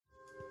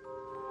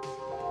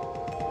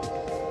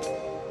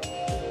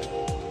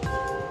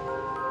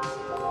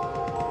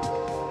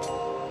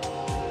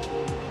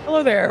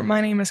Hello there, my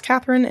name is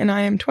Catherine and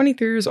I am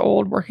 23 years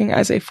old working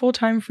as a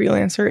full-time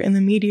freelancer in the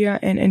media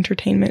and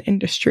entertainment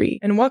industry.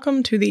 And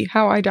welcome to the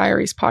How I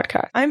Diaries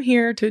podcast. I'm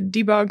here to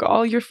debug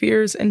all your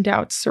fears and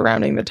doubts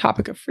surrounding the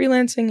topic of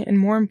freelancing and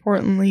more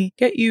importantly,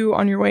 get you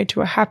on your way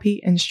to a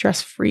happy and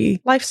stress-free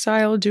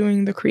lifestyle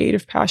doing the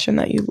creative passion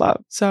that you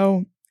love.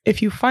 So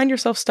if you find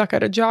yourself stuck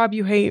at a job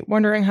you hate,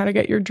 wondering how to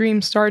get your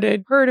dreams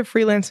started, heard of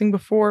freelancing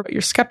before, but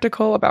you're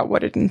skeptical about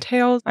what it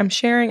entails, I'm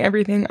sharing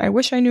everything I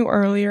wish I knew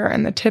earlier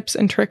and the tips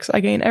and tricks I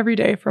gain every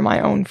day from my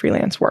own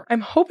freelance work.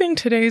 I'm hoping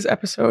today's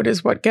episode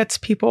is what gets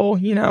people,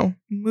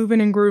 moving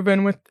and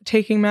grooving with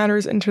taking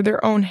matters into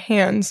their own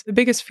hands. The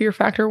biggest fear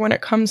factor when it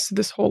comes to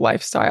this whole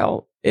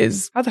lifestyle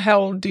is how the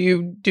hell do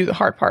you do the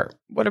hard part?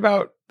 What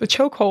about the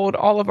chokehold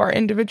all of our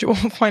individual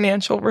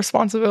financial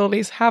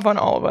responsibilities have on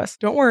all of us?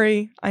 Don't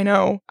worry, I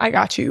know, I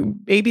got you.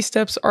 Baby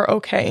steps are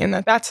okay, and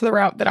that's the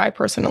route that I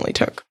personally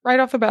took. Right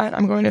off the bat,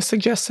 I'm going to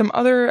suggest some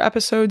other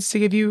episodes to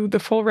give you the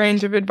full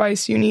range of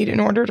advice you need in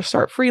order to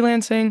start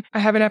freelancing. I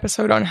have an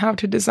episode on how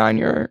to design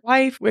your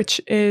life,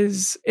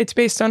 it's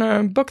based on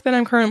a book that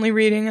I'm currently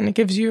reading, and it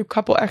gives you a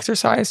couple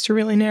exercises to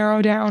really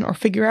narrow down or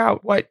figure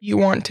out what you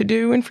want to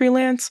do in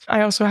freelance.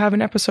 I also have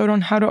an episode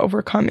on how to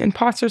overcome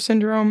imposter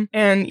syndrome,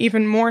 and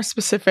even more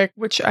specific,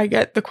 which I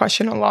get the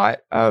question a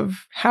lot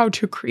of how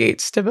to create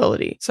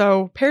stability.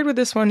 So paired with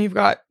this one, you've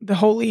got the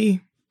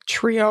holy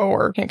trio,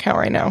 or can't count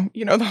right now,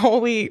 the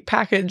holy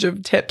package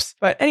of tips.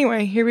 But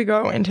anyway, here we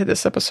go into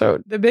this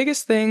episode. The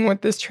biggest thing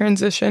with this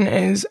transition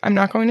is I'm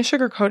not going to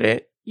sugarcoat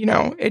it.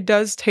 It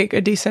does take a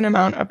decent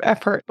amount of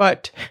effort,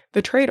 but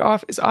the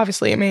trade-off is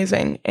obviously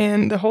amazing.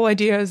 And the whole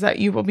idea is that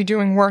you will be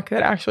doing work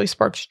that actually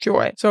sparks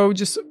joy. So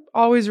just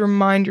always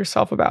remind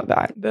yourself about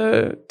that.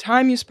 The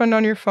time you spend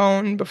on your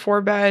phone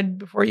before bed,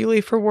 before you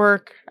leave for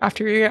work,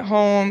 after you get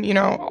home,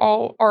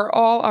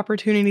 all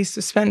opportunities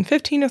to spend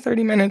 15 to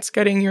 30 minutes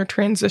getting your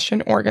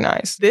transition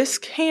organized. This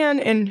can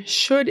and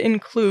should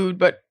include,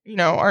 but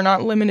are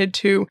not limited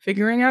to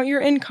figuring out your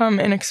income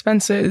and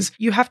expenses.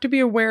 You have to be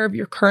aware of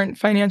your current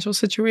financial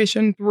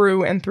situation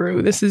through and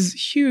through. This is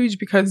huge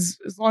because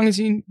as long as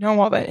you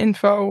know all that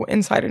info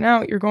inside and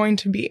out, you're going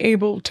to be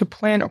able to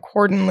plan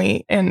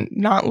accordingly and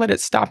not let it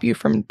stop you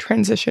from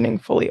transitioning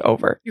fully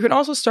over. You can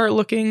also start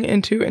looking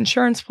into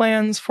insurance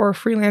plans for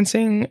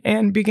freelancing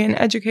and begin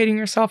educating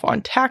yourself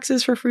on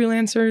taxes for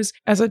freelancers.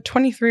 As a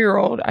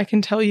 23-year-old, I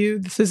can tell you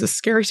this is a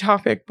scary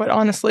topic, but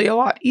honestly a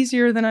lot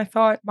easier than I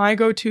thought. My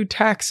go-to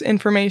tax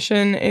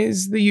information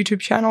is the YouTube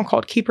channel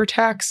called Keeper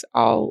Tax.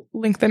 I'll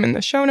link them in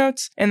the show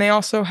notes. And they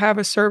also have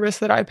a service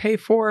that I pay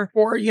for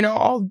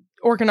all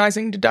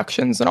organizing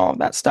deductions and all of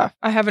that stuff.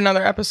 I have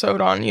another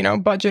episode on,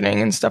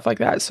 budgeting and stuff like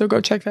that. So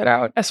go check that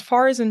out. As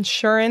far as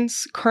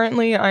insurance,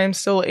 currently I am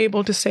still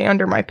able to stay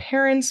under my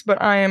parents, but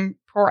I am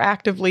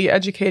proactively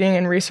educating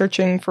and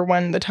researching for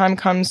when the time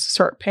comes to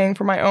start paying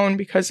for my own,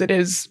 because it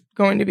is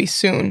going to be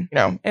soon,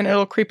 and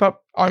it'll creep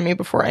up on me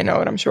before I know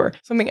it, I'm sure.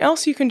 Something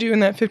else you can do in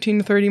that 15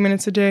 to 30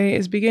 minutes a day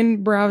is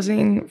begin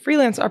browsing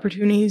freelance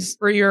opportunities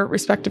for your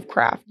respective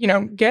craft.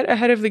 Get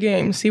ahead of the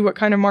game, see what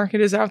kind of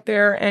market is out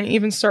there, and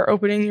even start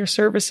opening your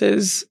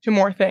services to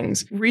more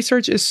things.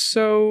 Research is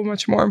so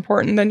much more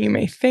important than you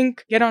may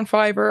think. Get on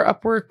Fiverr,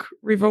 Upwork,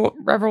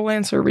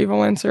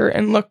 Revolancer,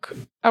 and look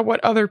at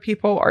what other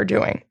people are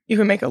doing. You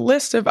can make a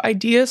list of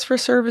ideas for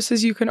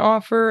services you can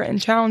offer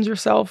and challenge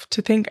yourself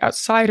to think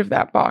outside of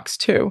that box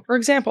too. For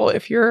example,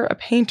 if you're a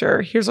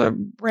painter, here's a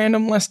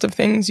random list of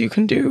things you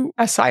can do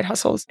as side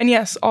hustles. And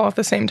yes, all at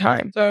the same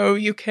time. So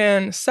you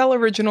can sell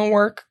original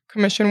work,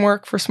 commission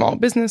work for small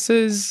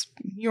businesses,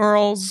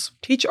 murals,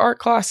 teach art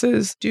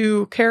classes,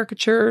 do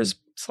caricatures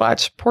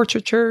 /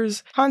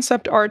 portraitures,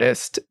 concept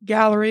artist,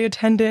 gallery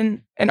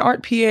attendant, an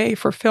art PA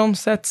for film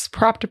sets,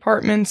 prop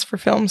departments for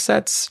film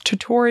sets,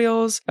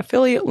 tutorials,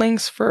 affiliate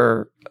links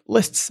for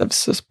lists of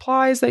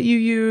supplies that you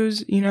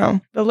use.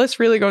 The list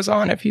really goes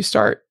on if you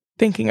start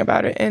thinking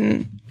about it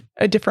in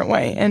a different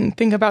way and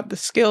think about the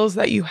skills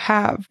that you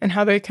have and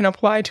how they can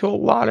apply to a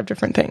lot of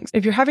different things.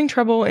 If you're having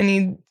trouble and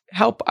need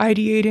help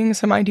ideating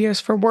some ideas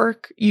for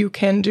work you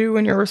can do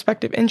in your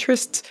respective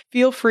interests,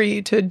 feel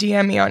free to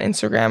DM me on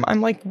Instagram.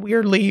 I'm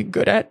weirdly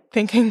good at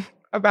thinking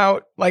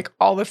about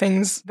all the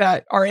things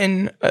that are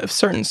in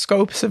certain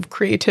scopes of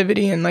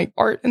creativity and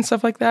art and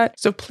stuff like that.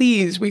 So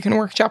please, we can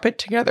workshop it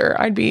together.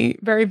 I'd be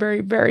very,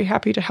 very, very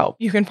happy to help.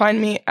 You can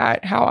find me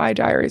at How I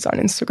Diaries on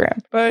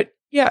Instagram. But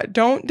yeah,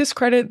 don't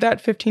discredit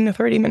that 15 to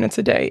 30 minutes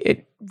a day.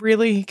 It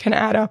really can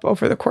add up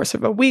over the course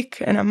of a week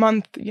and a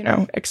month,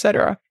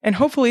 etc. And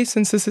hopefully,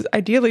 since this is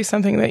ideally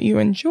something that you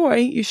enjoy,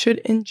 you should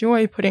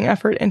enjoy putting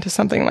effort into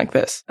something like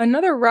this.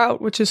 Another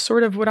route, which is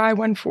sort of what I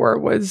went for,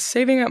 was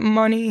saving up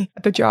money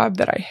at the job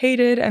that I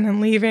hated and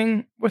then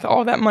leaving with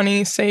all that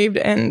money saved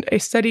and a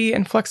steady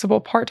and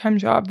flexible part-time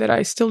job that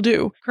I still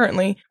do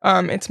currently.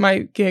 It's my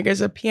gig as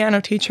a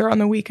piano teacher on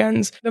the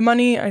weekends. The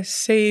money I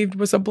saved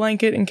was a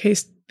blanket in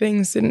case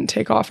things didn't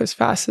take off as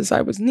fast as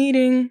I was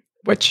needing.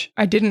 which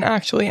I didn't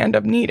actually end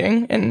up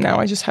needing, and now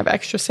I just have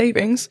extra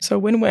savings. So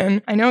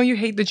win-win. I know you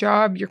hate the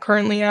job you're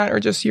currently at or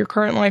just your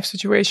current life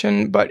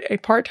situation, but a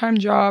part-time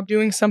job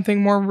doing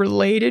something more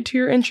related to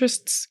your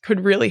interests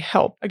could really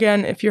help.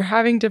 Again, if you're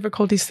having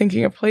difficulties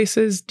thinking of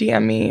places,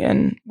 DM me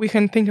and we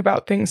can think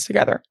about things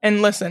together.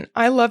 And listen,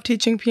 I love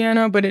teaching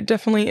piano, but it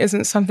definitely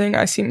isn't something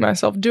I see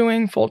myself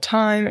doing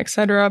full-time,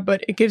 etc.,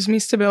 but it gives me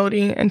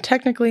stability, and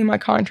technically my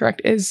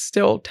contract is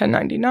still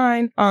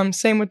 1099.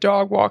 Same with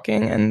dog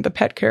walking and the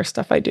pet care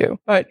stuff I do.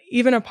 But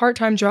even a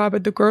part-time job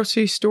at the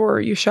grocery store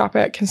you shop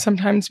at can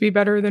sometimes be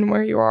better than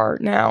where you are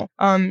now.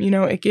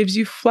 It gives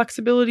you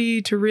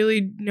flexibility to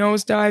really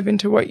nosedive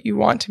into what you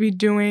want to be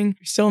doing.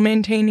 You're still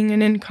maintaining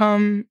an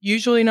income,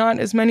 usually not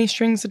as many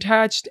strings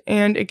attached,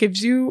 and it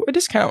gives you a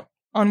discount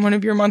on one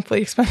of your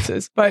monthly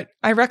expenses. But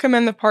I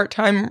recommend the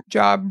part-time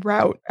job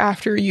route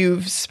after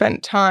you've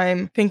spent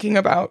time thinking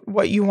about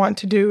what you want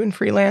to do in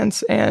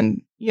freelance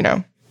and,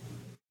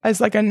 as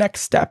like a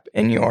next step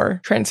in your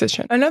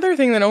transition. Another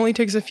thing that only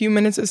takes a few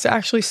minutes is to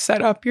actually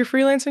set up your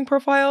freelancing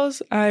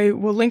profiles. I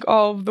will link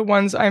all of the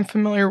ones I'm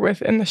familiar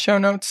with in the show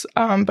notes,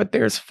 but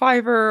there's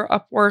Fiverr,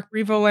 Upwork,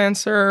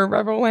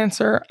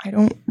 Revolancer. I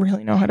don't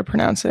really know how to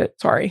pronounce it.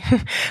 Sorry.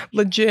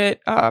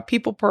 Legit,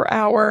 People Per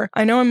Hour.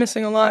 I know I'm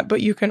missing a lot,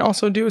 but you can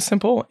also do a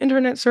simple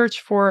internet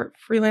search for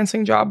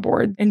freelancing job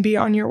board and be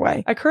on your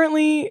way. I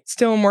currently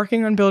still am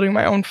working on building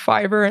my own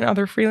Fiverr and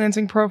other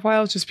freelancing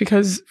profiles just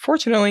because,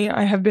 fortunately,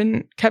 I have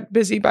been kept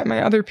busy by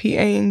my other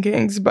PAing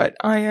gigs, but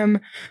I am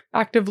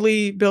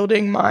actively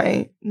building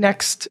my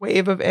next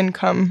wave of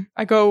income.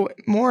 I go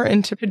more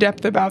into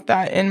depth about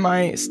that in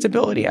my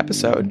stability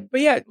episode.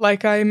 But yeah,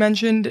 like I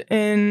mentioned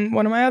in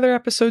one of my other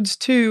episodes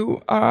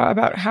too,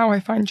 about how I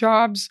find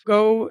jobs,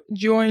 go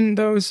join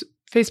those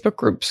Facebook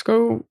groups,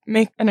 go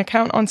make an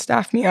account on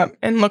Staff Me Up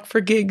and look for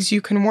gigs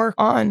you can work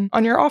on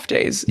your off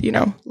days,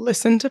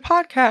 listen to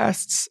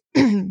podcasts,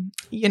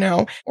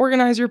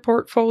 organize your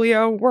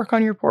portfolio, work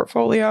on your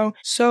portfolio.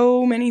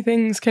 So many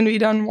things can be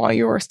done while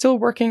you are still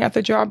working at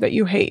the job that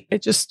you hate.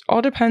 It just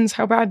all depends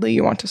how badly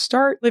you want to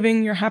start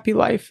living your happy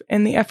life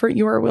and the effort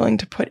you are willing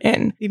to put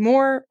in. The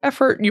more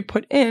effort you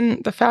put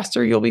in, the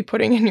faster you'll be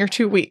putting in your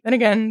 2 weeks. Then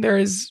again, there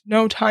is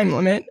no time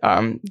limit.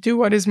 Do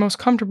what is most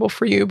comfortable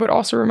for you, but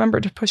also remember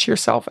to push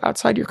yourself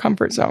outside your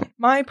comfort zone.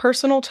 My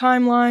personal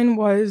timeline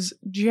was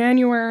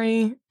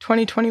January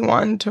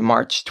 2021 to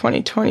March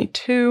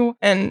 2022,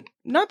 and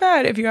not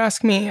bad if you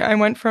ask me. I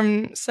went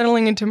from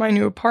settling into my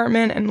new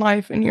apartment and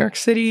life in New York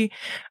City,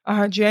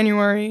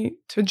 January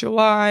to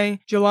July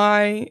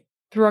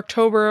through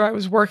October. I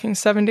was working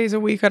 7 days a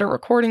week at a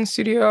recording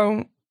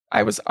studio.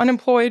 I was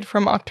unemployed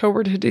from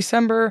October to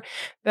December,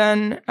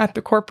 then at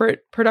the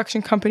corporate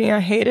production company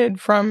I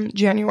hated from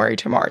January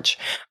to March.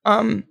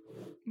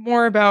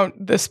 More about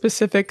the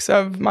specifics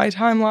of my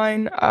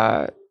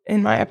timeline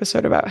in my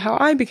episode about how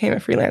I became a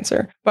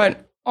freelancer.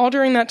 But all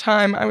during that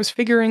time, I was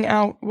figuring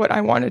out what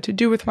I wanted to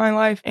do with my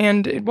life,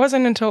 and it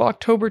wasn't until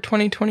October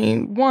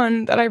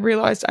 2021 that I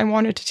realized I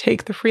wanted to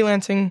take the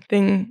freelancing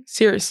thing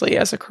seriously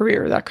as a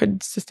career that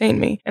could sustain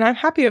me. And I'm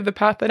happy of the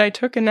path that I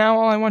took, and now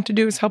all I want to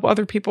do is help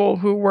other people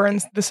who were in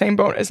the same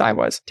boat as I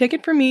was. Take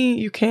it from me,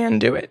 you can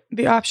do it.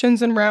 The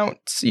options and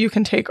routes you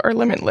can take are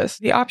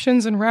limitless.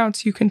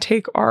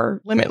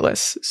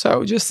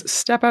 So just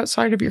step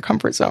outside of your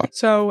comfort zone.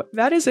 So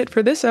that is it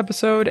for this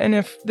episode, and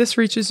if this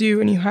reaches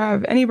you and you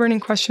have any burning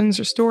questions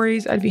or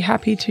stories, I'd be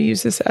happy to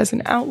use this as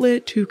an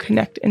outlet to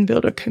connect and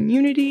build a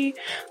community.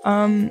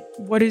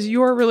 What is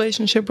your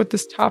relationship with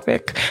this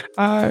topic?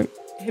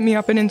 Hit me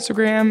up on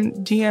Instagram,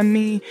 DM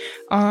me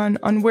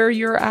on where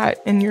you're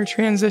at in your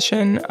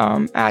transition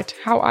at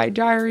How I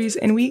Diaries,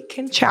 and we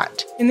can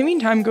chat. In the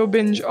meantime, go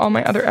binge all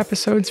my other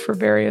episodes for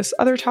various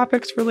other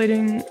topics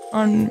relating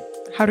on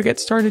how to get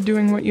started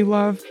doing what you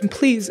love. And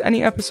please,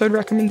 any episode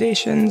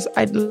recommendations,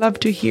 I'd love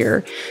to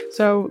hear.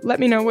 So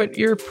let me know what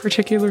your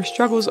particular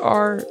struggles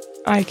are.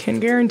 I can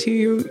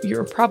guarantee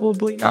you're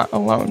probably not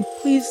alone.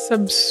 Please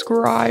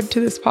subscribe to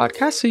this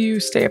podcast so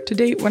you stay up to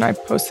date when I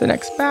post the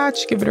next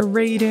batch. Give it a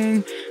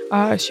rating.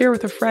 Share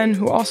with a friend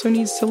who also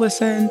needs to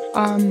listen.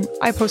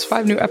 I post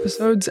 5 new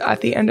episodes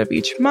at the end of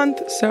each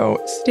month, so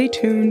stay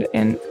tuned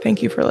and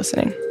thank you for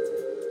listening.